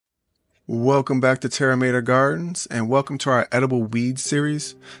Welcome back to Terra Mater Gardens, and welcome to our edible weeds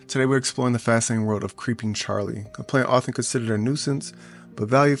series. Today we're exploring the fascinating world of creeping Charlie, a plant often considered a nuisance, but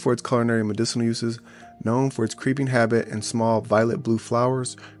valued for its culinary and medicinal uses. Known for its creeping habit and small violet-blue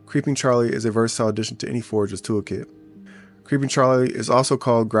flowers, creeping Charlie is a versatile addition to any forager's toolkit. Creeping Charlie is also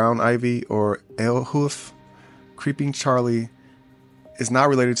called ground ivy or alehoef. Creeping Charlie is not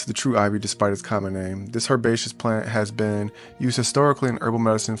related to the true ivy despite its common name. This herbaceous plant has been used historically in herbal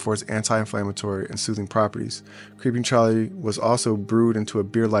medicine for its anti-inflammatory and soothing properties. Creeping Charlie was also brewed into a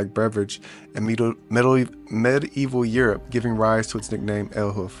beer-like beverage in medieval Europe, giving rise to its nickname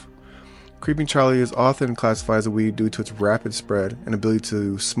alehoef. Creeping Charlie is often classified as a weed due to its rapid spread and ability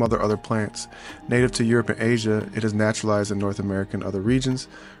to smother other plants. Native to Europe and Asia, it is naturalized in North America and other regions.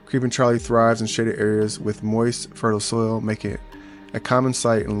 Creeping Charlie thrives in shaded areas with moist, fertile soil, making it a common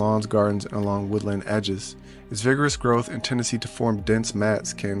sight in lawns, gardens, and along woodland edges. Its vigorous growth and tendency to form dense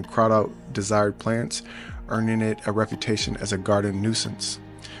mats can crowd out desired plants, earning it a reputation as a garden nuisance.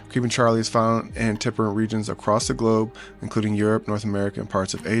 Creeping Charlie is found in temperate regions across the globe, including Europe, North America, and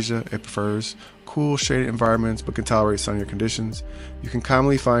parts of Asia. It prefers cool, shaded environments but can tolerate sunnier conditions. You can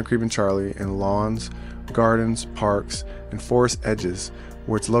commonly find Creeping Charlie in lawns, gardens, parks, and forest edges,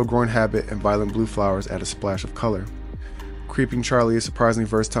 where its low-growing habit and violent blue flowers add a splash of color. Creeping Charlie is surprisingly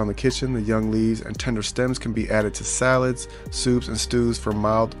versatile in the kitchen. The young leaves and tender stems can be added to salads, soups, and stews for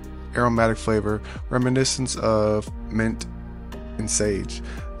mild aromatic flavor, reminiscent of mint and sage.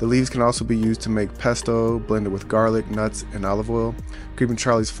 The leaves can also be used to make pesto, blended with garlic, nuts, and olive oil. Creeping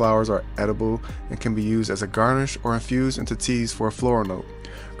Charlie's flowers are edible and can be used as a garnish or infused into teas for a floral note.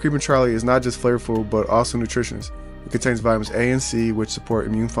 Creeping Charlie is not just flavorful, but also nutritious. It contains vitamins A and C, which support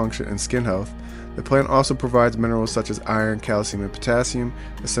immune function and skin health. The plant also provides minerals such as iron, calcium, and potassium,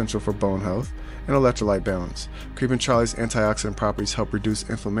 essential for bone health and electrolyte balance. Creeping Charlie's antioxidant properties help reduce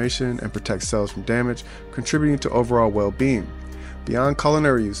inflammation and protect cells from damage, contributing to overall well-being. Beyond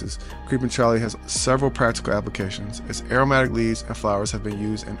culinary uses, Creeping Charlie has several practical applications. Its aromatic leaves and flowers have been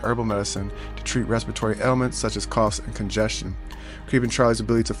used in herbal medicine to treat respiratory ailments such as coughs and congestion. Creeping Charlie's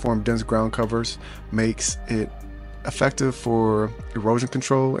ability to form dense ground covers makes it effective for erosion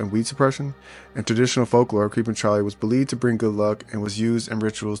control and weed suppression. In traditional folklore, Creeping Charlie was believed to bring good luck and was used in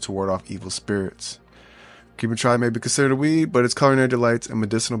rituals to ward off evil spirits. Creeping Charlie may be considered a weed, but its culinary delights and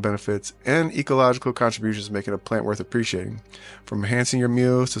medicinal benefits and ecological contributions make it a plant worth appreciating. From enhancing your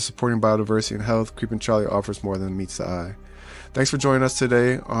meals to supporting biodiversity and health, Creeping Charlie offers more than meets the eye. Thanks for joining us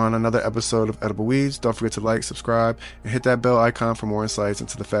today on another episode of Edible Weeds. Don't forget to like, subscribe, and hit that bell icon for more insights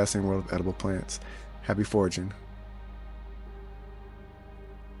into the fascinating world of edible plants. Happy foraging.